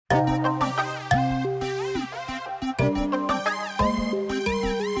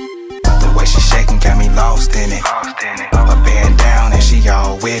lost in it. A band down and she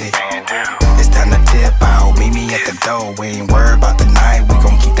all with it. It's time to tip out, meet me at the door. We ain't worried about the night, we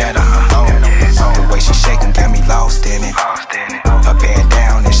gon' keep that on the low. The way she shaking got me lost in it. A band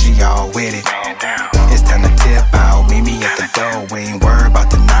down and she all with it. It's time to tip out, meet me at the door. We ain't worried about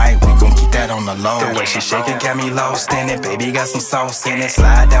the night, we gon' keep that on the low. The way she shaking got me lost in it. Baby got some sauce in it.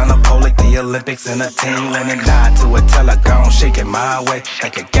 Slide down the pole like the Olympics and a team winning. Nod to her, tell her gone, shake it my way.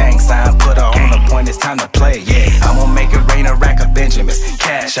 Like a gang sign, put her on the point, it's time to play, yeah. I'ma make it rain a rack of Benjamins.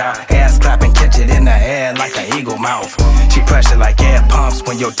 Cash out, ass clapping, catch it in the air like an eagle mouth. She pressure like air pumps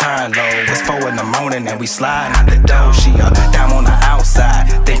when your tire low. It's 4 in the morning and we slide out the door. She up, down on the outside,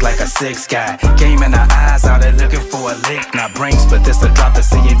 think like a 6 guy. Game in her eyes, out there looking for a lick. Not brain split, this a drop to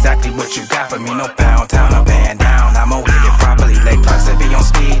see exactly what you got for me. No pound town, a band down, I'ma hit it properly. Late plus it be on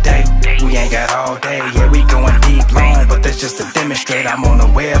speed date. We ain't got all day, yeah, we going deep long, but that's just to demonstrate. I'm on the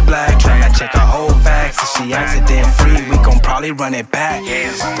web black, trying to check her whole facts. If she accident free, we gon' probably run it back.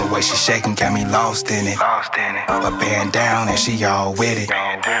 The way she shaking got me lost in it. A band down and she all with it.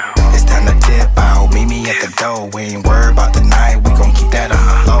 It's time to tip out, meet me at the door. We ain't worried about the night, we gon' keep that on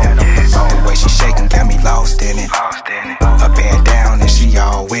the low. The way she shaking got me lost in it. A band down and she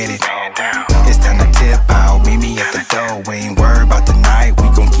all with it. It's time to tip out, meet me at the door. We ain't worried about the night, we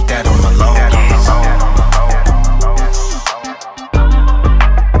gon' keep that on the low.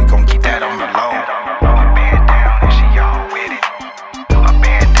 We gon' keep that on the low. A band down and she all with it. A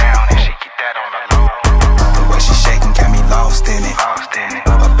band down and she keep that on the low. The way she shaking got me lost in it.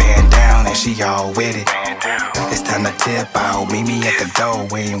 A band down and she all with it. It's time to tip out, meet me at the door.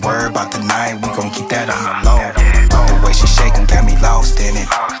 We ain't worried about the night, we gon' keep that on the low. The way she shaking got me lost in it.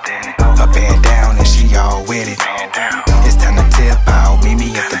 A band down and she all with it. It's time to tip out, meet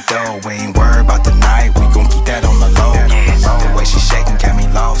me at the door. We ain't worried about the night, we gon' keep that on the low. The way she shaking got me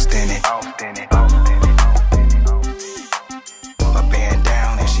lost in it. A band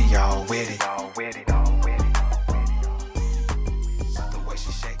down and she all with it.